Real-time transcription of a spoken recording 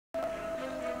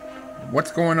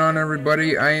What's going on,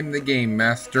 everybody? I am the Game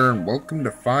Master, and welcome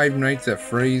to Five Nights at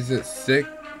Freddy's 6,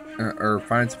 or Five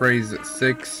Nights at Freddy's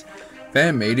 6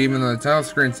 Fanmade, even though the title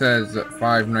screen says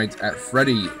Five Nights at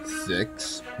Freddy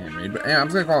 6 Fanmade. But yeah, I'm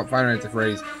just gonna call it Five Nights at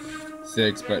Freddy's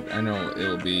 6, but I know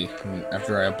it'll be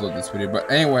after I upload this video. But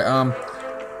anyway,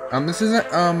 this is a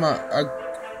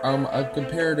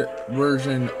compared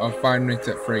version of Five Nights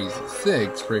at Freddy's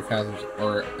 6, Freddy Fazbear's,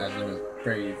 or as in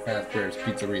Freddy Fazbear's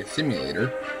Pizzeria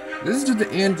Simulator. This is just an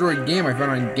Android game I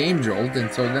found on Game Jolt,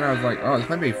 and so then I was like, oh, this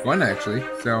might be fun actually.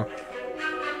 So,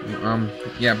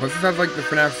 yeah, plus this has like the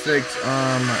FNAF 6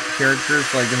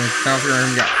 characters, like in the South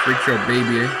Korean, got Freak Show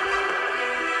Baby.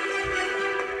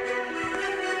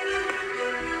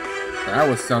 That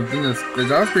was something. The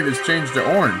dog screen just changed to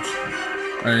orange,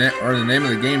 or the name of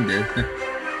the game did.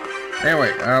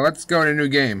 Anyway, let's go to a new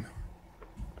game.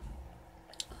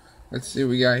 Let's see what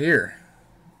we got here.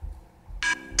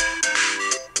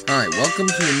 Hi, welcome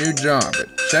to your new job.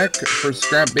 Check for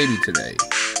Scrap Baby today.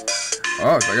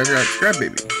 Oh, so I guess I got Scrap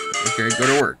Baby. Okay, go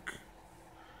to work.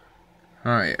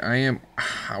 Hi, I am...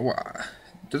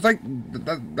 There's like...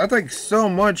 That's like so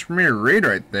much for me to read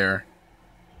right there.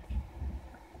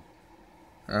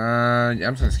 Yeah,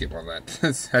 I'm just gonna skip all that.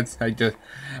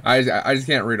 I just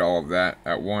can't read all of that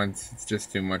at once. It's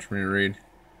just too much for me to read.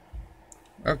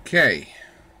 Okay.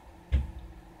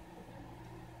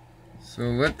 So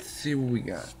let's see what we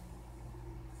got.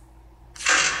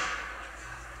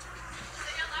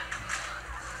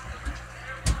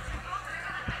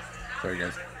 Sorry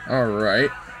guys. Alright.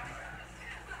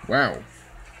 Wow.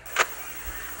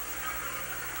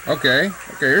 Okay.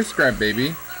 Okay, here's Scrap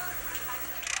Baby.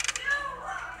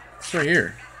 It's right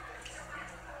here.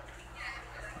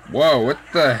 Whoa, what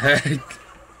the heck?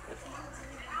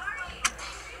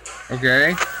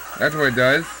 Okay, that's what it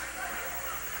does.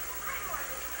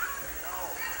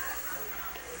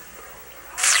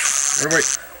 What do I...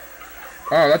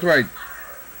 Oh, that's what I...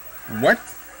 What?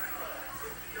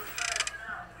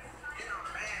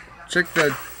 Check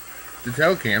the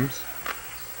tail cams.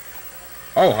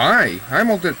 Oh, hi. Hi,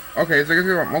 Molten. Okay, so I guess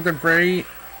we got Molten Freddy.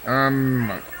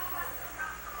 I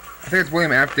think it's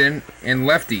William Afton and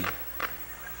Lefty.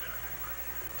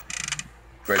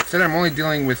 But it said I'm only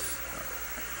dealing with...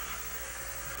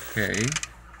 Okay.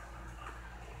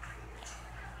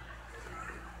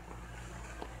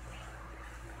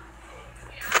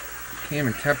 Can't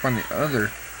even tap on the other.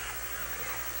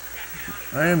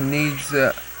 Item needs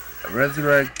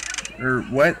resurrect or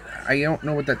what? I don't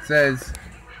know what that says.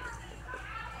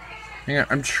 Hang on,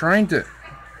 I'm trying to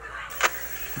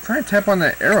tap on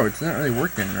that arrow. It's not really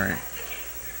working right.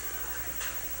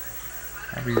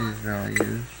 Copy these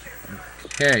values.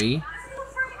 Okay.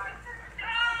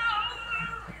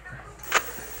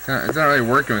 It's not really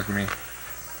working with me.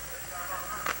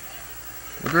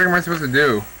 What the heck am I supposed to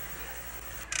do?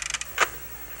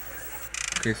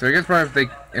 Okay, so I guess probably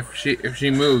if she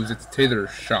moves, it's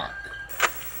Taylor's shock.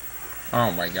 Oh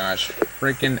my gosh,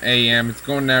 freaking AM! It's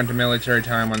going down to military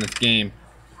time on this game,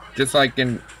 just like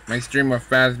in my stream of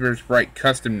Fazbear's Bright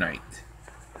Custom Night.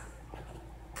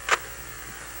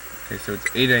 Okay, so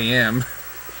it's 8 AM.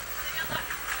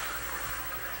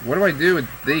 What do I do with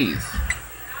these?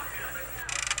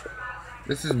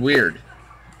 This is weird.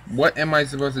 What am I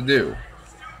supposed to do?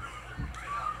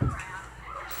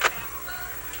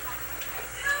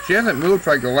 She hasn't moved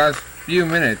for like the last few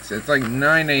minutes. It's like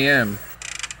 9 AM.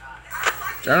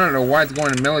 I don't know why it's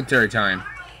going to military time.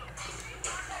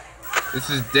 This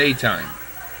is daytime.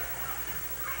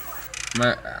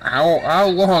 How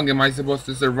long am I supposed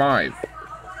to survive?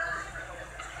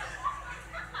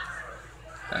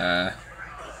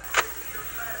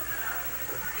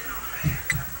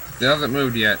 Still hasn't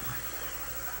moved yet.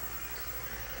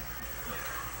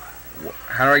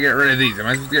 How do I get rid of these? Am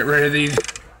I supposed to get rid of these?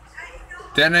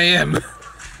 10 AM.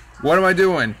 What am I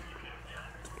doing?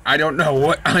 I don't know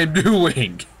what I'm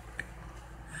doing.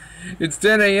 It's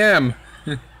 10 AM.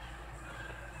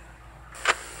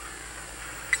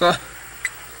 So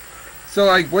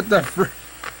like, what the frick?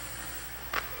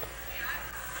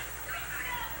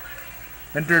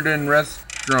 Entered in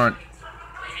restaurant.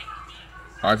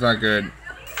 Oh, it's not good.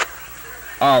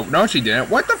 Oh, no she didn't.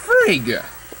 What the frig?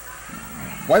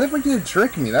 Why the frick did it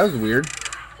trick me? That was weird.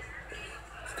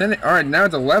 Alright, now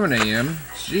it's 11 AM.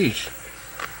 Sheesh.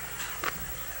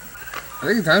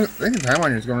 I think the time on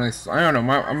here is going really slow. I don't know.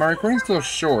 My recording's still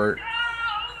short.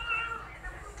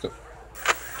 So,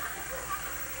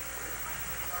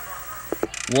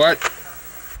 what?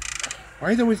 Why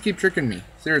does it always keep tricking me?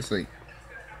 Seriously.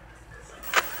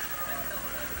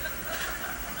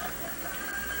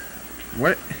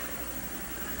 What?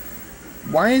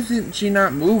 Why isn't she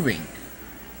not moving?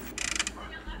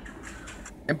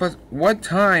 And plus, what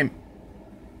time?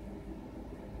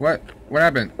 What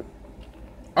happened?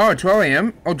 Oh, 12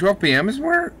 a.m.? Oh, 12 p.m. is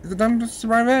where the time to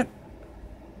survive at?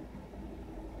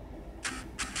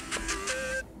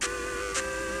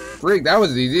 Freak, that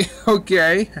was easy.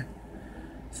 Okay.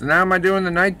 So now am I doing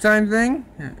the nighttime thing?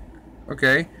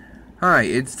 Okay. Hi,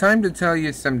 it's time to tell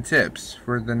you some tips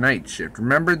for the night shift.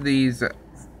 Remember these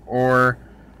or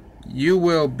you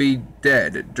will be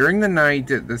dead. During the night,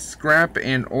 the scrap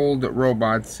and old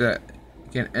robots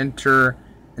can enter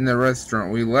in the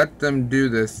restaurant. We let them do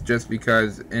this just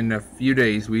because in a few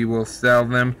days we will sell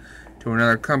them to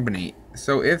another company.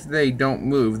 So if they don't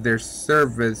move, their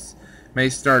service may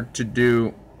start to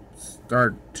don't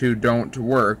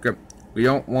work. We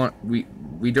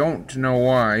don't know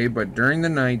why, but during the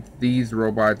night these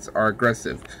robots are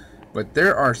aggressive. But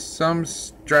there are some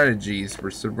strategies for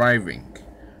surviving.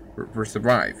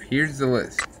 Here's the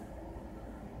list.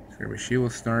 So she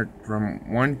will start from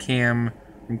cam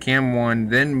 1,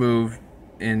 then move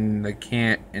in the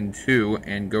cam 2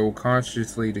 and go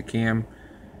cautiously to cam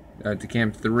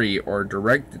 3, or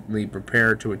directly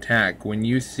prepare to attack. When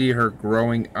you see her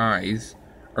glowing eyes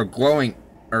in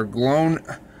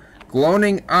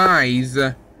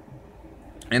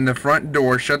the front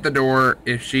door, shut the door.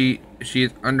 If she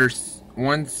is under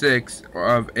 1/6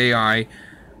 of AI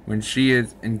when she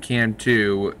is in cam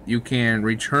 2, you can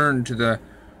return to the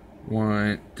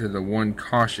one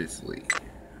cautiously.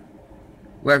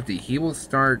 Lefty, he will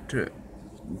start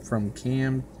from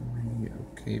cam 3,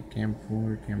 okay, cam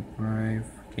 4, cam 5,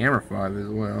 camera 5 as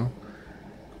well.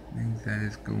 Means that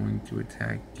is going to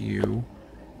attack you.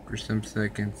 For some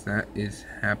seconds that is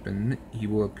happen, he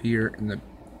will appear in the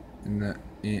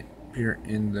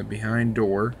behind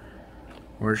door,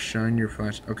 or shine your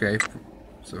flash. Okay,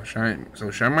 so shine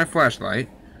my flashlight.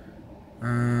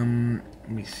 Let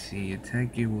me see.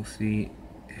 Attack you will see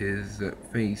his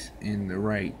face in the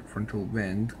right frontal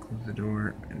vent. Close the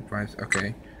door and 5.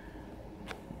 Okay.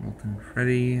 Molten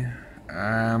Freddy.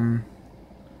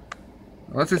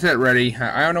 Let's just hit ready.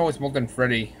 I don't know what's Molten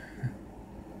Freddy.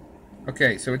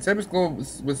 Okay, so it said with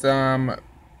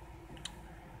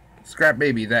Scrap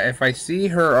Baby that if I see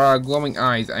her glowing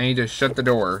eyes, I need to shut the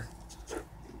door.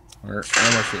 Or I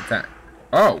don't know what she attack.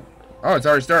 Oh, it's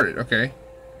already started. Okay.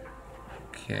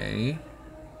 Okay.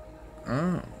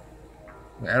 Oh.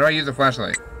 How do I use the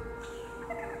flashlight?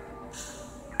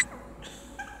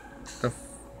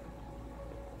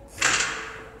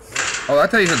 Oh,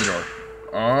 that's how you hit the door.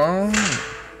 Oh.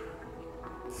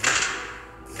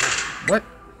 What?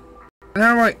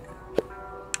 How do I?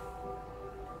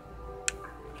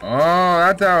 Oh,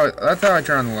 that's how I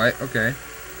turn on the light. Okay.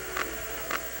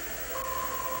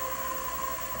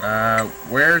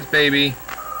 Where's baby?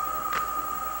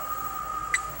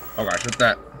 Oh gosh, what's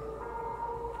that?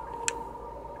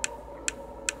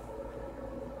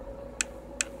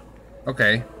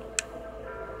 Okay.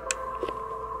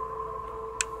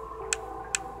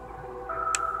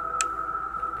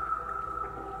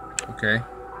 Okay.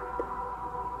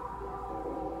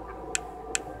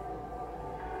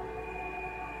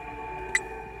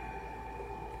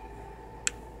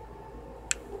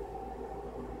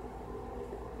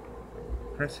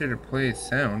 Press here to play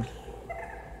sound.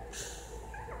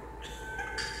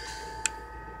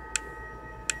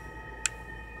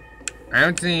 I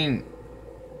haven't seen.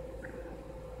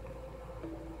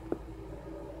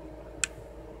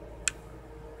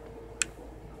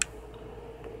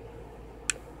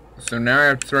 So now I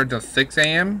have to start till 6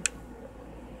 a.m.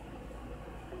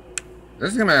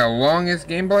 This is gonna be the longest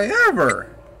gameplay ever.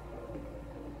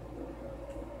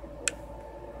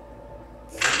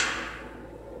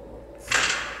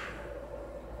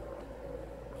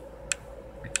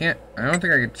 I don't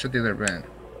think I could shut the other vent.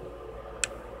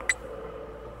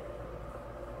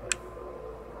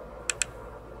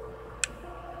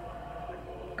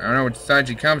 I don't know which side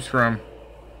she comes from.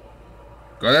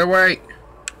 Go that way.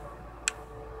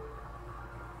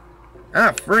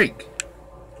 Ah, freak.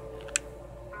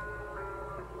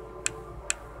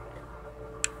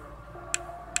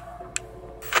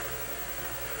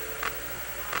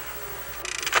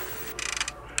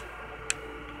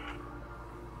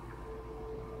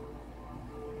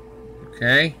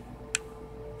 Okay.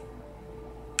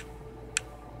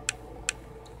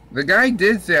 The guy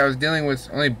did say I was dealing with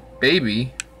only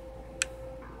baby.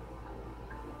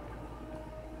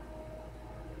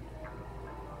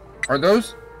 Are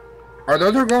those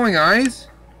her glowing eyes?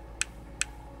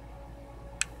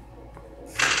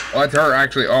 Oh, that's her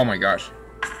actually. Oh my gosh.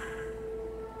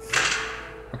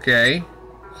 Okay.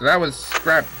 So that was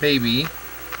Scrap Baby.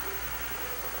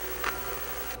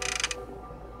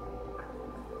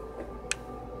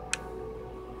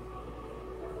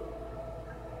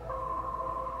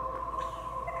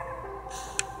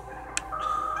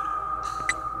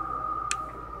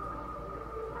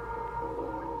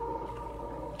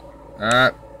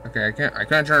 Okay, I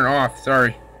can't turn it off,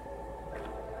 sorry.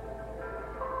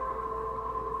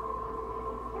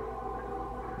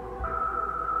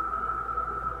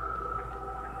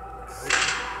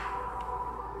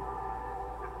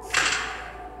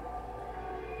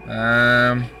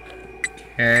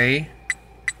 Okay.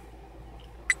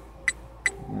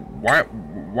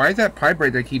 Why is that pipe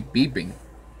right there keep beeping?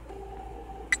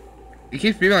 It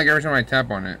keeps beeping like every time I tap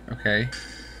on it. Okay.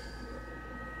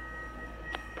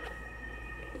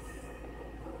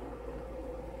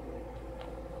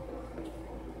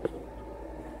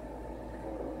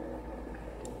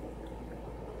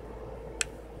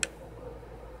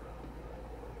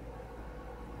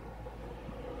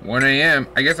 One AM.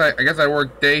 I guess I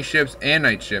work day shifts and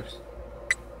night shifts.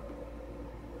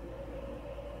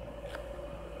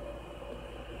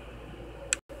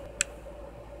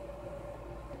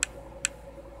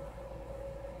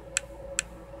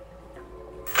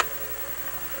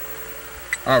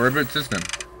 Oh, reboot system.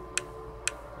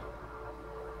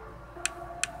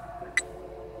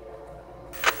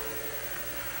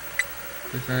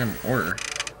 This item order.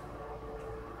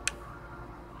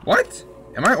 What?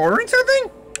 Am I ordering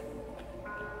something?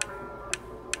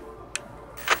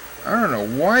 I don't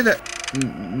know why that.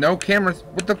 No cameras.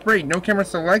 What the freak? No camera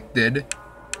selected.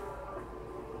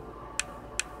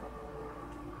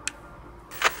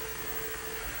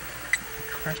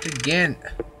 Crashed again.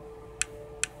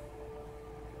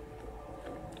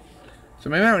 So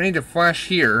maybe I don't need to flash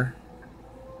here.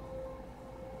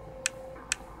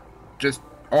 Just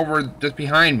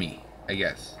behind me, I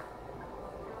guess.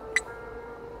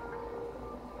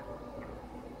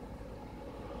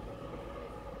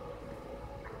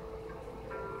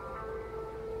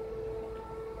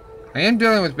 I am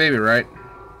dealing with baby, right?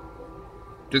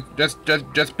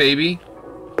 Just baby.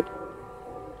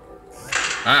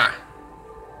 Ah.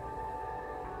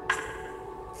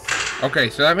 Okay,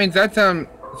 so that means that sound.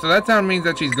 So that sound means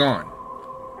that she's gone.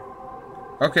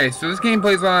 Okay, so this game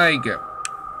plays like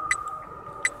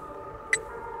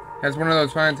has one of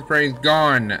those Find the Phrase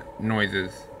gone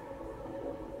noises.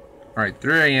 Alright,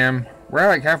 3 AM. We're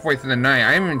like halfway through the night.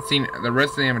 I haven't even seen the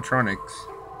rest of the animatronics.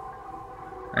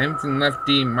 I haven't seen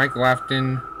Lefty, Michael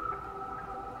Afton.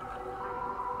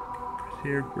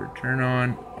 Here for turn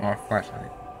on, off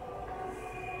flashlight.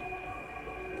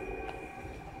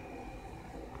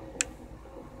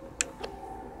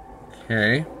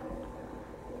 Okay.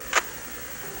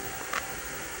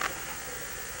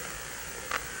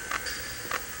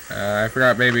 I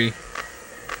forgot baby.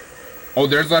 Oh,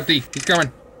 there's Lefty. He's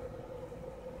coming.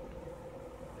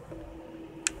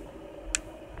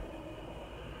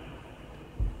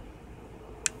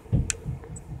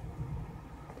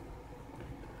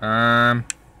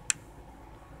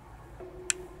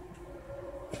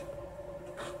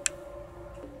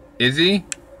 Is he?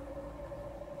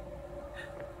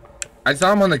 I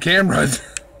saw him on the cameras.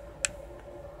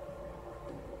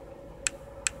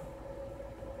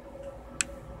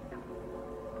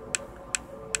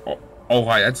 Oh,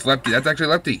 hi, that's Lefty. That's actually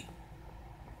Lefty.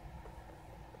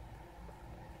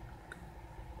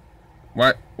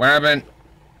 What happened?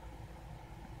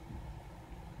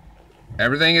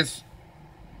 Everything is...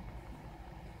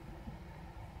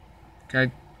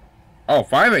 Okay. Oh,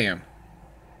 5 AM.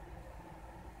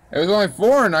 It was only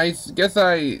 4 and I guess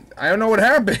I don't know what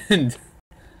happened.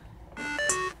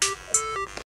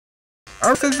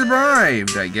 Our son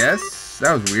survived, I guess.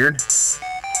 That was weird.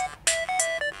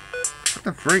 What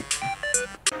the freak?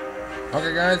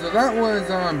 Okay guys, so that was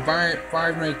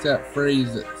Five Nights at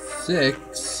Freddy's 6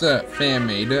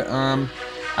 Fanmade.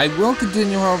 I will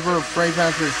continue, however, Freddy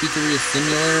Fazbear's Pizzeria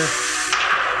Simulator.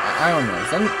 I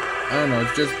don't know.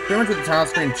 It's just pretty much with the tile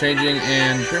screen changing,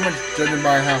 and pretty much judging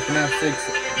by how FNAF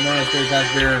 6 known as Freddy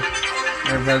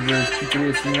Fazbear's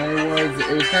Pizzeria Simulator was,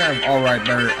 it was kind of alright,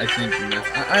 better, I think, than this.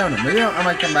 I don't know. Maybe I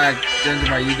might come back judging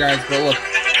by you guys, but look.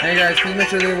 Hey guys, please make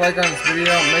sure to leave a like on this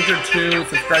video. Make sure to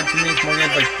subscribe to me for more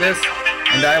games like this.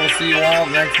 And I will see you all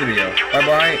in the next video. Bye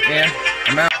bye, and